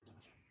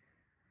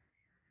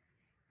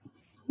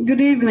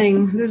Good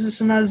evening. This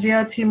is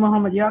Naziati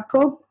Muhammad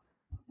Yaqub.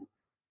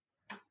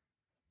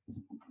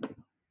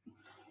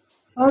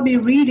 I'll be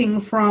reading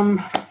from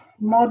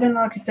Modern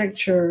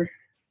Architecture,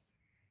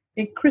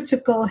 A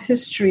Critical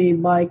History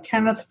by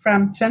Kenneth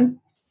Frampton.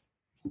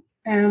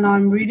 And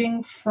I'm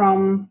reading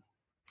from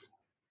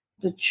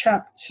the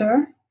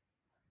chapter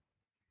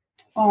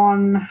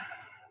on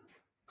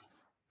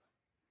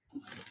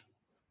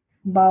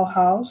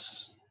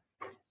Bauhaus,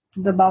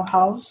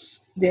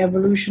 the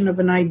evolution of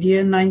an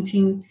idea,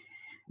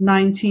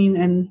 1919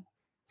 and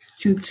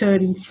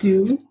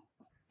 232.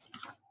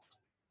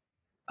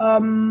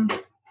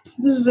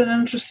 This is an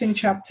interesting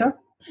chapter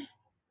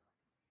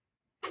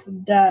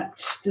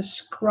that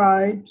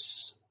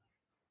describes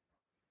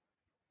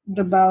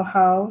the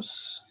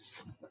Bauhaus,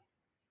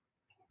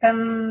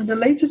 and the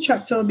later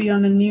chapter will be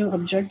on the new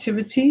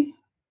objectivity.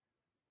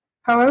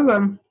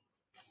 However,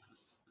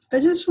 I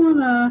just want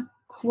to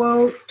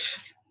quote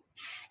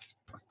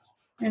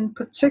in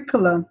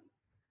particular,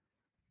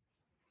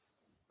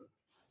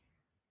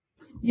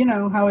 you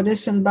know how it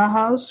is in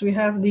Bauhaus. We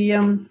have the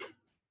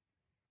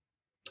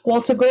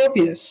Walter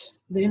Gropius,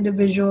 the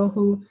individual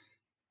who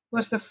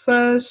was the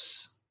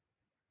first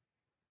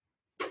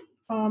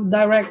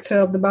director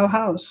of the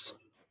Bauhaus.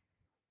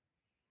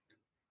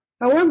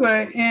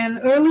 However, in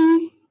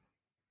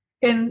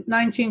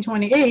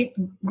 1928,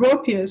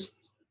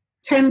 Gropius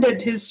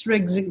tendered his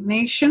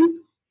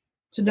resignation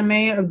to the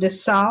mayor of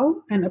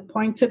Dessau and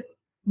appointed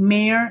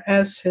Mayer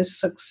as his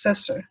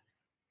successor.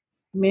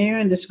 Mayer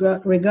in this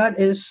regard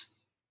is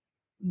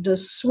the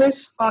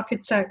Swiss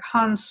architect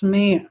Hans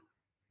Mayer.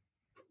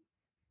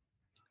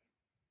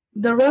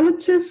 The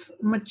relative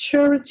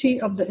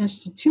maturity of the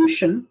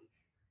institution,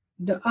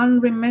 the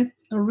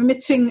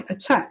unremitting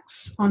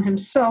attacks on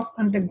himself,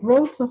 and the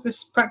growth of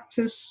his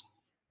practice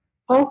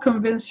all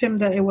convinced him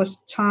that it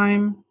was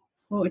time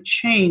for a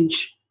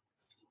change.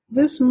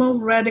 This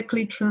move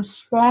radically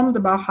transformed the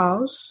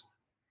Bauhaus,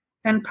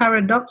 and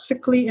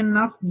paradoxically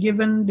enough,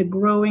 given the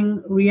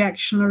growing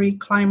reactionary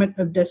climate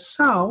of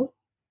Dessau,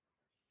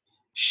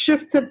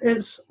 shifted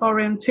its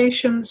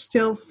orientation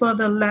still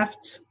further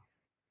left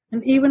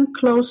and even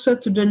closer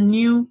to the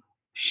new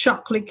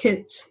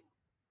Schachlichkeit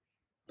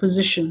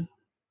position.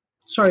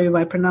 Sorry if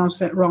I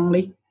pronounced that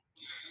wrongly.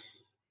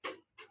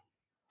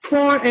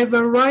 For a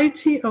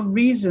variety of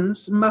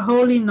reasons,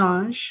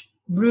 Moholy-Nagy,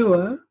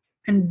 Breuer,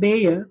 and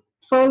Beyer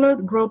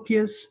followed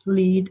Gropius'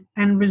 lead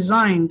and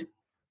resigned.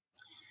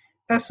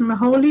 As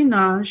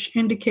Moholy-Nagy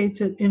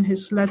indicated in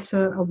his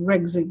letter of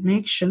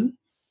resignation,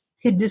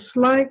 he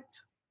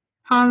disliked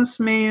Hans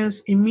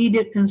Mayer's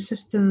immediate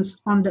insistence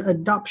on the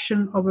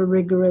adoption of a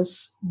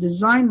rigorous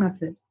design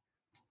method.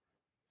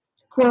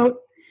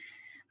 Quote,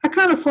 "I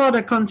can't afford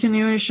a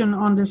continuation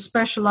on this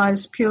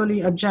specialized,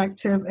 purely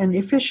objective and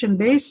efficient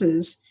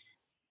basis,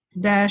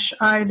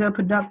 either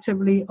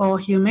productively or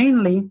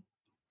humanely.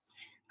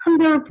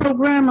 Under a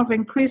program of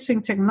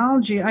increasing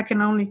technology, I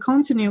can only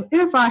continue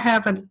if I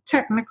have a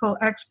technical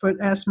expert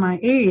as my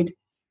aide.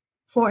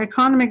 For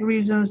economic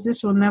reasons,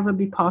 this will never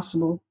be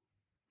possible."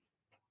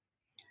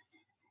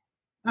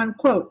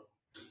 Unquote.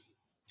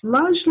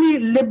 Largely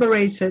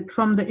liberated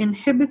from the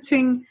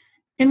inhibiting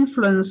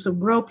influence of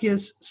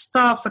Gropius'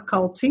 star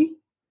faculty,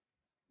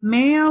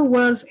 Mayer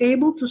was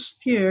able to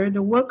steer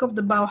the work of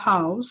the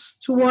Bauhaus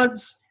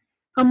towards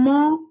a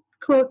more,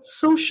 quote,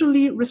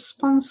 socially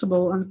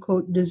responsible,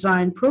 unquote,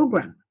 design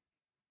program.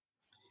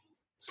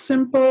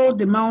 Simple,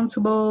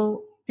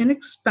 demountable,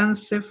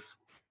 inexpensive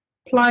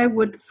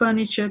plywood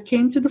furniture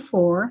came to the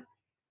fore,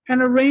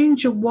 and a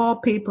range of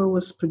wallpaper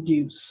was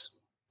produced.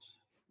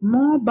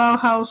 More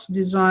Bauhaus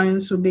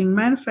designs were being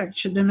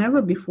manufactured than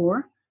ever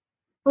before,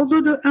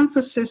 although the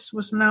emphasis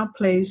was now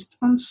placed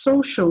on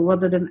social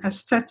rather than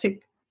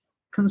aesthetic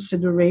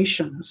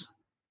considerations.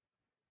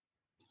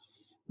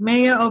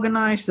 Mayer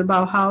organized the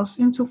Bauhaus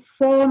into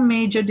 4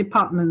 major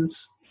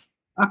departments: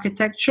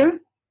 architecture,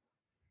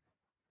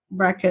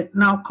 bracket,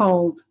 now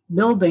called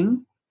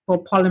building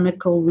for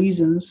polemical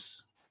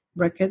reasons,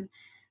 bracket,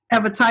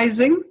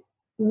 advertising,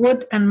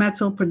 wood and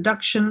metal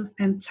production,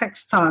 and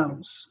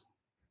textiles.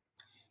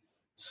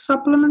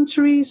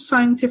 Supplementary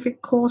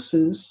scientific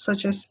courses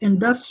such as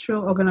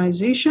industrial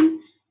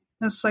organization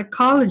and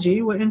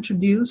psychology were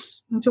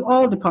introduced into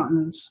all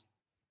departments,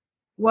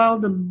 while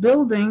the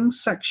building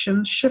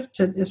section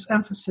shifted its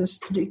emphasis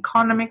to the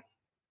economic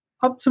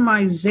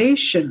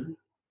optimization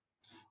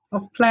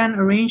of plan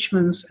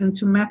arrangements and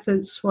to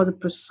methods for the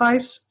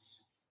precise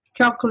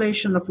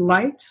calculation of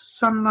light,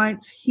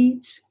 sunlight,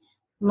 heat,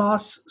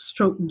 loss,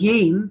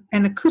 gain,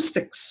 and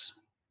acoustics.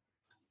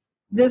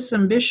 This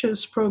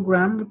ambitious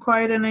program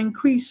required an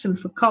increase in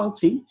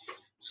faculty,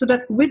 so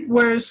that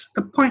Whitwer's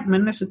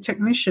appointment as a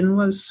technician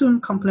was soon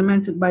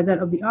complemented by that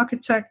of the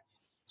architect,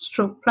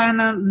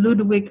 planner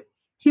Ludwig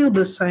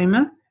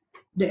Hilbersheimer,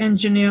 the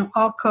engineer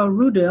Alka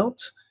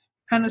Rudelt,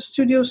 and a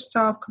studio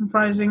staff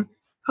comprising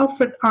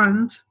Alfred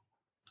Arndt,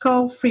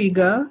 Karl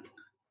Frieger,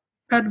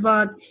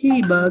 Edvard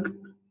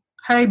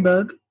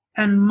Heiberg,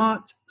 and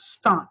Mart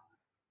Stott.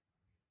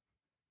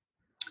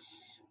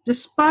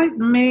 Despite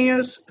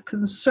Mayer's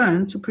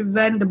concern to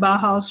prevent the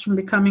Bauhaus from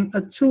becoming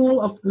a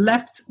tool of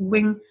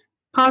left-wing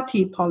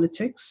party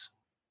politics,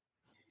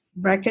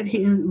 bracket,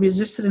 he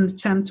resisted an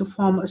attempt to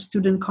form a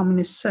student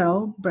communist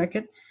cell,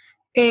 bracket,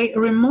 a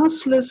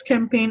remorseless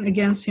campaign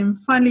against him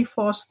finally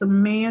forced the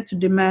mayor to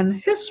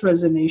demand his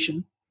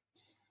resignation.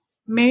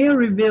 Mayer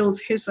revealed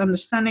his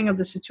understanding of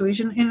the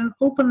situation in an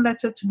open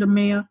letter to the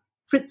mayor,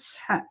 Fritz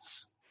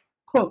Hatz.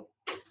 Quote,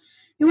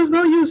 "It was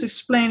no use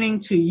explaining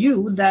to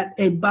you that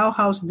a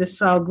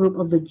Bauhaus-Dessau group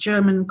of the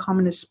German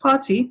Communist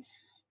Party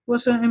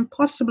was an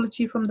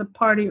impossibility from the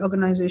party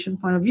organization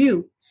point of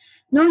view.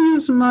 No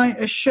use my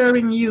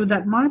assuring you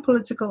that my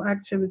political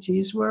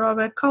activities were of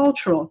a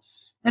cultural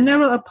and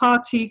never a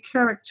party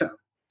character.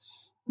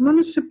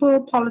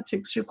 Municipal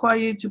politics require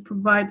you to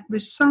provide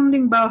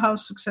resounding Bauhaus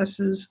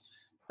successes,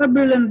 a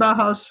brilliant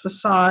Bauhaus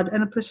facade,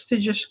 and a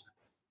prestigious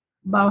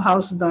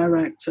Bauhaus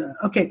director."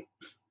 Okay,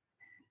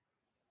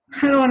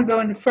 I don't want to go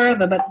any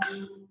further, but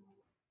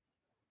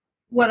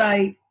what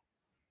I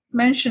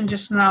mentioned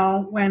just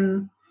now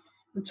when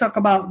we talk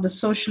about the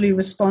socially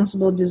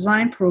responsible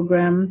design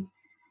program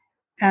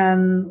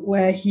and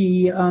where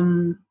he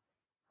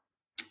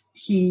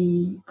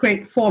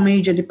created 4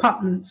 major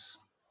departments: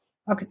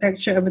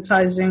 architecture,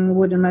 advertising,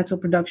 wood and metal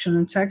production,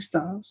 and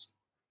textiles.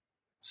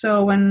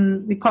 So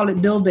when we call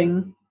it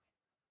building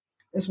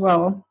as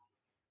well.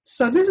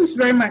 So this is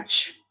very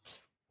much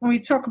when we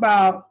talk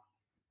about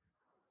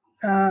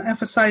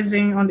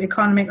emphasizing on the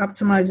economic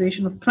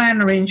optimization of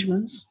plan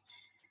arrangements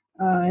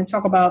and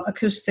talk about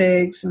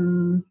acoustics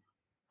and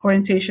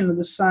orientation of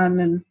the sun,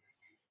 and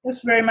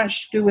it's very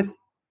much to do with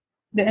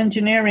the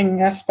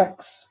engineering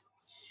aspects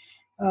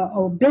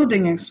or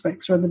building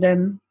aspects rather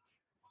than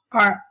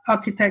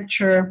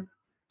architecture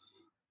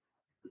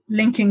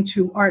linking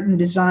to art and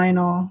design,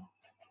 or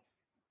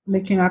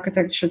linking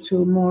architecture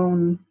to more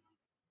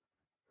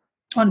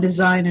on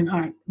design and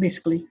art,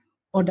 basically,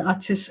 or the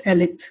artist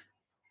elite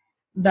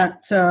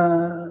that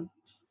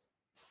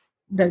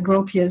that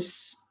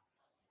Gropius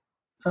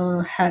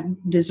had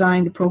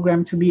designed the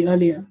program to be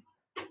earlier.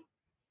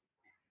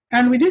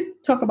 And we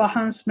did talk about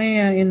Hans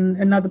Mayer in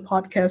another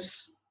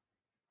podcast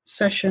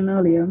session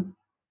earlier,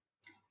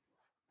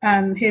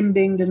 and him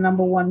being the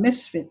number one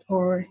misfit,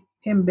 or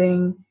him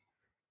being,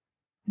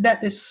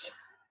 that is,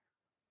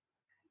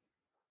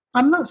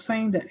 I'm not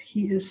saying that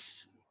he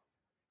is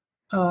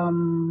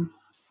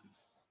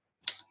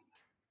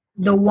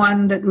the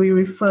one that we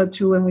refer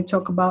to when we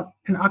talk about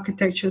an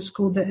architecture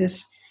school that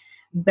is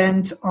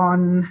bent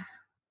on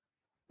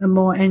a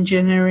more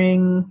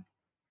engineering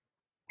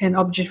and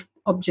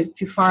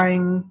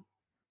objectifying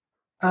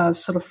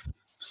sort of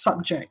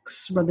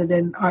subjects rather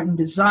than art and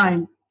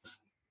design.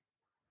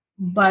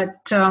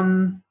 But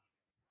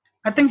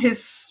I think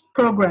his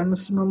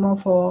programs were more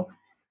for,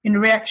 in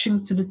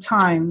reaction to the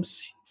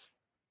times,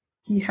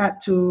 he had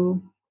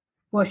to,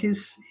 well,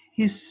 his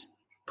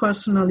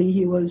personally,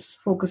 he was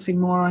focusing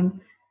more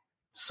on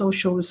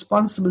social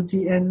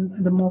responsibility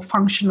and the more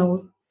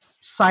functional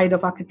side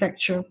of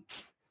architecture.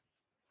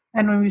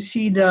 And when we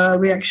see the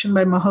reaction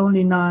by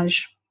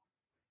Moholy-Nagy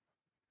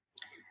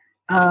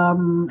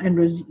and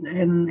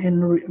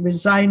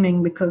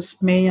resigning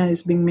because Mayer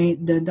is being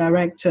made the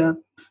director,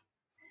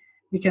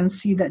 we can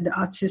see that the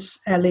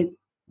artist elite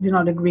did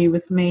not agree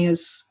with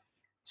Mayer's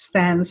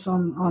stance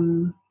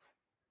on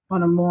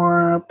a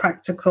more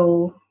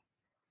practical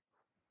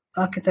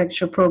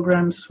architecture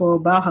programs for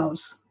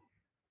Bauhaus.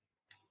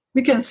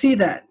 We can see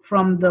that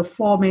from the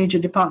 4 major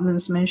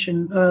departments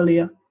mentioned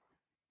earlier.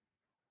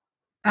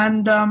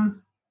 And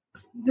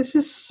this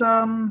is,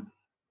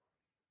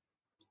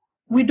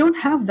 we don't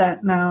have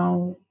that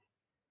now,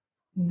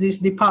 these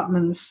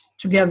departments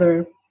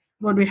together.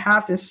 What we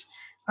have is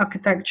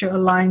architecture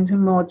aligned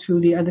more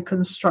to the other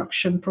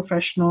construction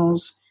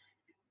professionals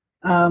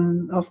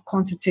of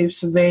quantitative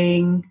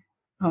surveying,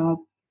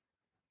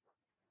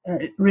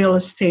 real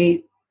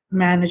estate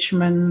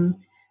management,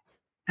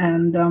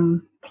 and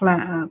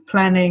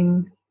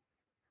planning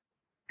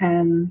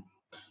and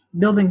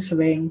building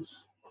surveying.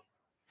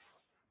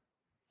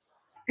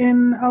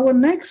 In our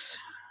next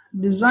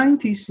design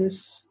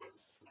thesis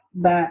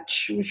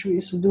batch, which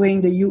is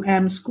doing the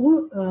UM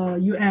school,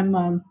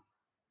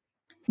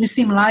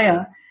 Nusi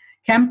Malaya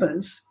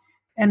campus,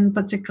 in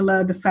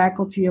particular the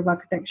Faculty of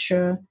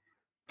Architecture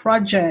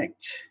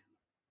project,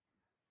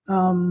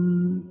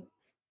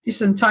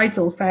 is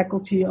entitled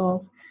Faculty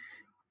of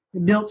the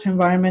Built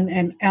Environment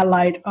and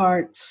Allied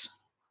Arts.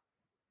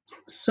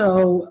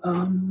 So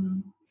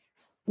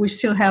we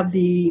still have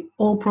the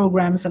old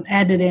programs and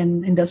added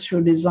in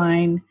industrial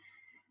design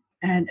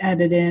and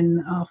added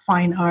in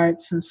fine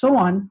arts and so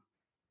on.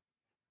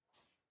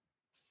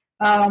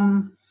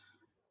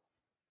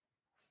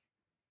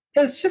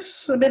 It's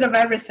just a bit of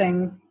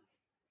everything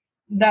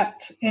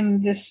that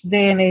in this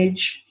day and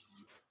age,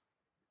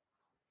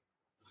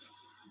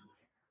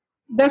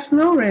 there's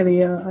no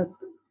really a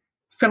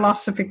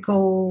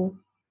philosophical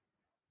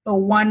or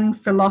one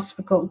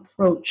philosophical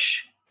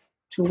approach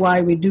to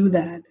why we do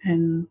that.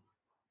 And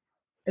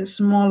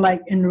It's more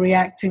like in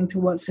reacting to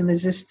what's in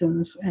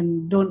existence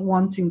and don't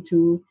wanting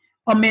to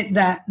omit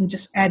that and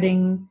just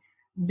adding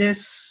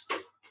this.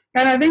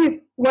 And I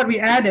think what we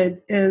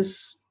added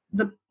is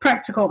the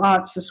practical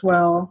arts as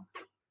well.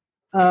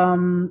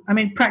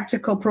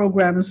 Practical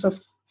programs of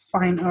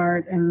fine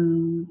art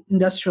and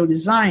industrial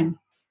design.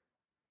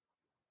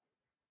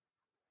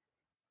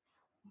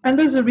 And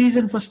there's a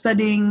reason for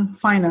studying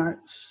fine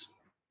arts,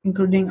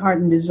 including art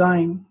and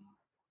design.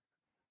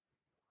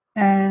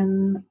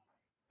 And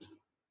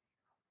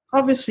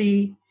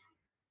obviously,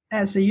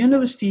 as a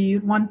university,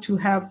 you'd want to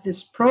have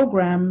these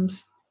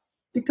programs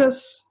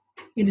because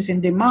it is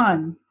in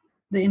demand.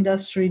 The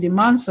industry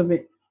demands of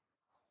it.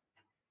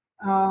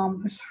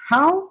 Is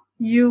how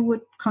you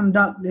would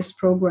conduct these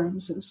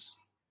programs is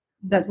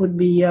that would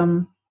be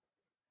um,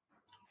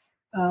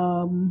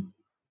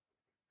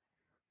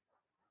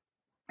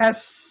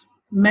 as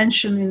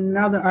mentioned in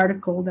another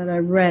article that I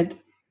read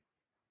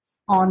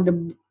on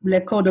the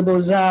L'École des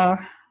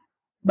Beaux-Arts,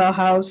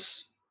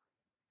 Bauhaus,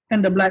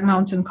 and the Black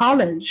Mountain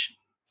College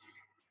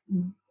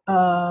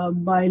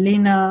by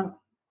Lena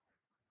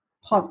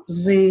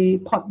Potzikova,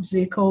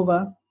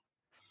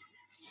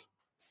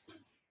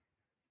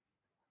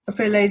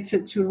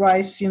 affiliated to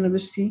Rice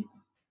University.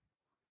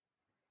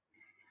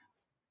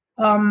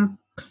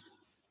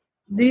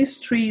 These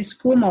three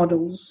school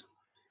models,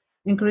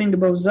 including the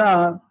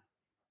Beaux-Arts,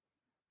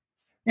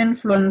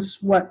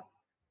 influence what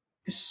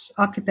is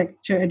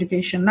architecture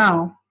education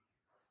now,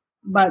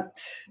 but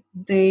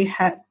they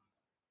had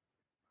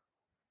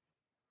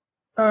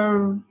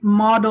a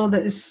model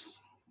that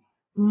is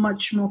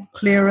much more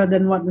clearer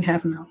than what we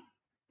have now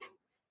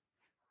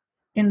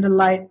in the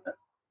light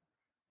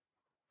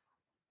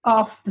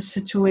of the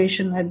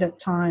situation at that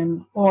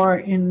time or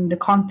in the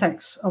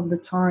context of the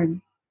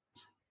time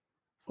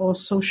or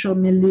social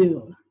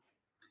milieu.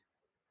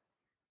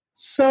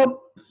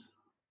 So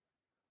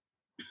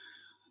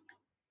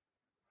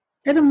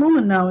at the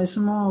moment now, it's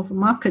more of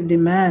market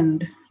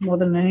demand more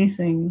than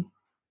anything.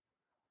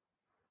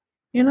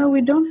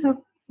 We don't have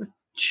a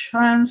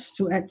chance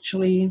to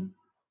actually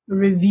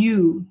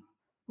review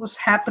what's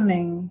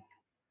happening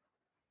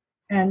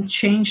and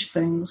change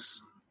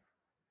things.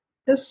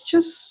 It's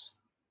just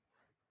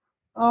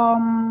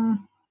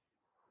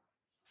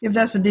if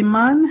there's a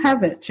demand,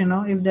 have it.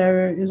 If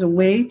there is a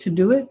way to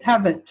do it,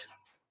 have it.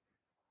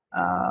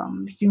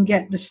 You can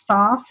get the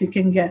staff, you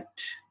can get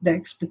the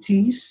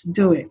expertise,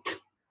 do it.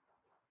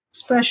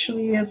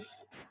 Especially if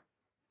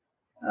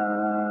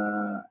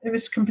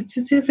it's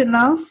competitive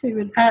enough, it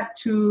would add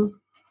to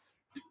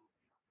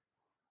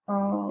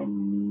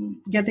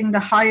getting the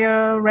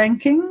higher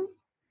ranking.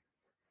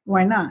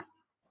 Why not?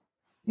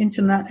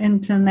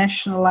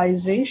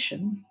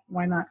 Internationalization.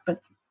 Why not?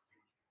 But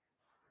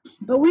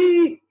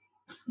we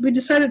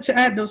decided to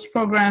add those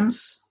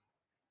programs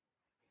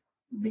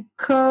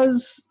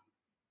because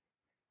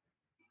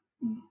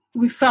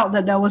we felt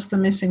that was the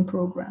missing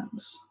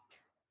programs: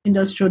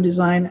 industrial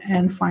design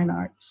and fine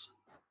arts.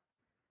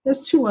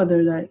 There's two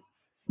other that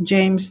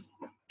James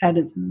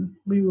added, and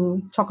we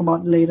will talk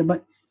about it later.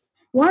 But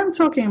what I'm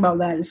talking about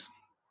that is,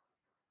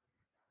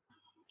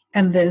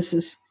 and this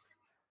is,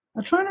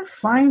 I'm trying to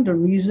find the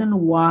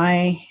reason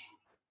why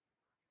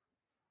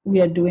we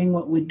are doing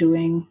what we're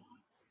doing.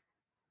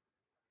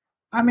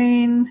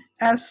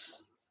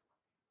 As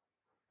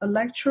a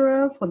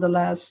lecturer for the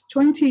last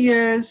 20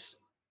 years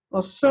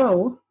or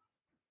so,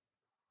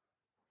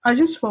 I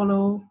just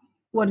follow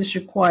what is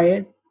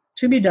required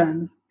to be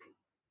done.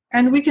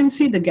 And we can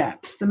see the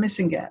gaps, the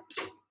missing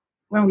gaps.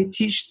 When we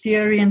teach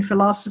theory and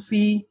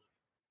philosophy,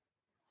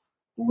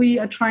 we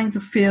are trying to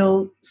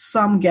fill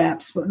some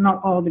gaps, but not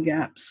all the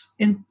gaps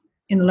in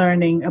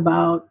learning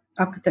about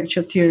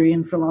architecture theory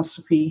and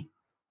philosophy.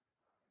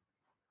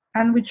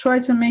 And we try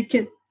to make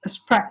it as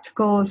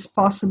practical as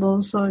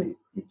possible so it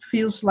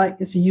feels like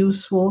it's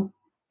useful.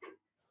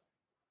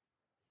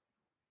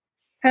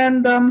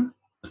 And I'm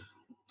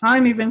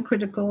even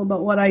critical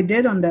about what I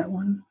did on that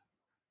one.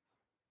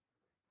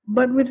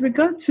 But with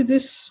regard to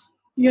this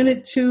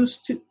Unit 2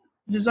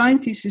 design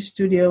thesis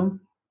studio,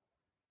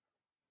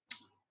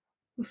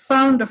 we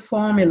found a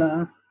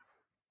formula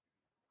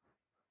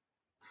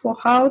for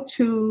how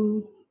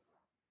to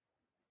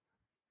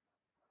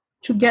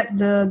get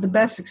the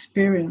best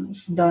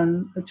experience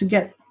done,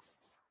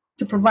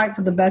 to provide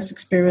for the best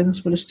experience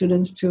for the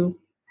students to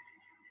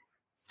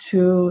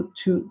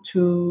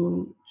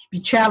be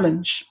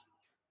challenged.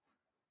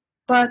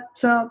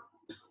 But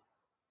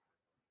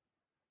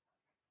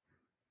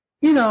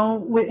in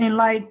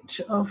light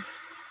of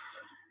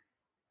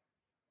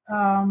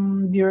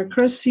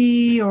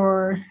bureaucracy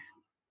or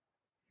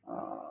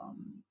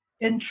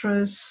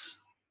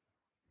interests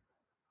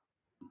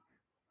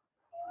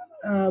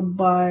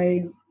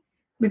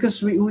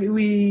because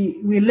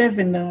we live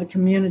in a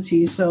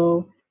community,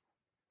 so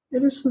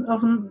it is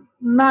of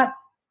not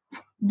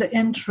the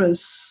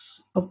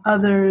interests of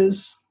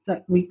others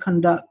that we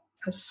conduct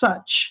as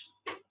such.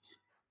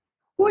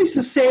 Who is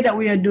to say that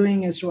we are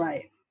doing is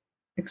right?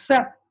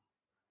 Except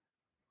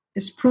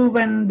It's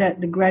proven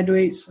that the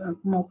graduates are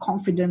more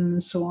confident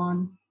and so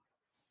on.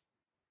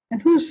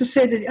 And who's to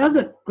say that the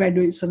other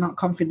graduates are not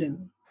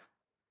confident?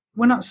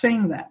 We're not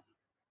saying that.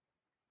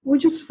 We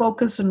just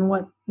focus on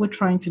what we're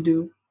trying to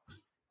do.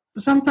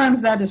 But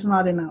sometimes that is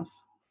not enough.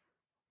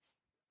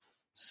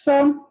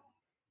 So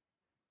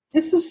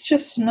this is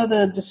just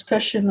another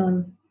discussion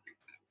on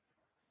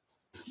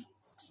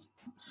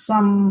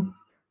some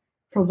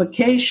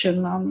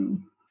provocation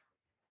on,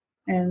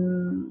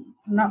 and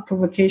not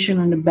provocation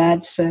in a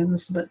bad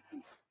sense, but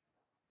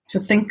to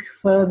think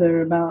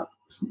further about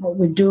what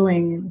we're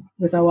doing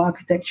with our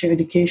architecture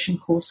education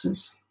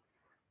courses,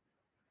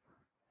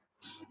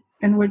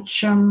 in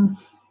which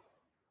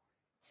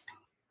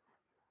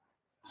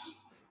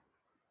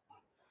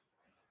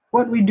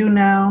what we do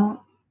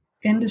now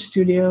in the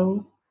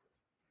studio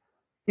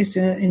is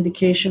an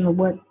indication of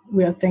what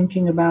we are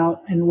thinking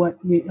about and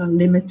what we are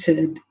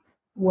limited,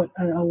 what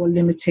are our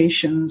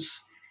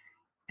limitations,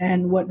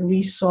 and what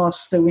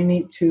resource that we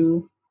need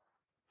to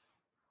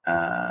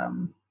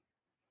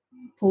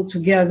pull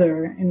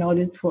together in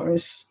order for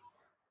us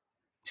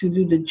to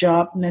do the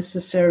job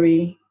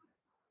necessary.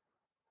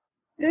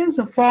 It's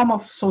a form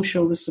of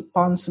social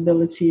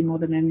responsibility more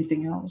than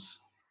anything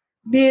else.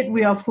 Be it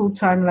we are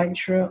full-time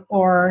lecturer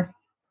or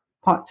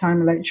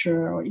part-time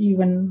lecturer or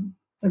even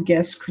a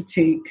guest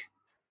critique,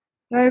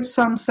 there's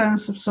some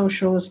sense of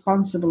social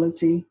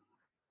responsibility,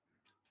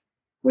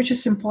 which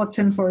is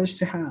important for us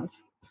to have.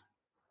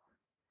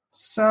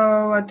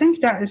 So I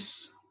think that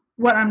is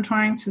what I'm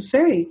trying to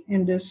say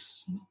in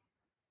this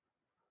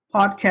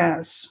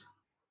podcast.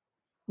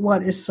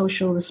 What is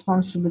social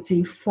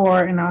responsibility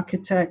for an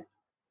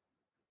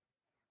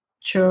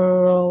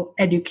architectural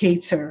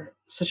educator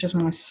such as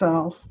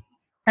myself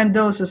and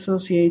those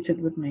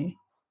associated with me?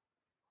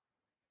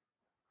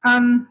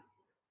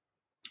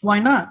 Why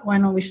not? Why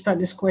don't we start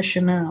this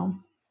question now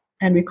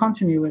and we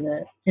continue with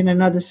it in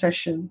another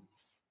session?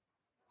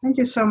 Thank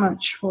you so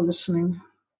much for listening.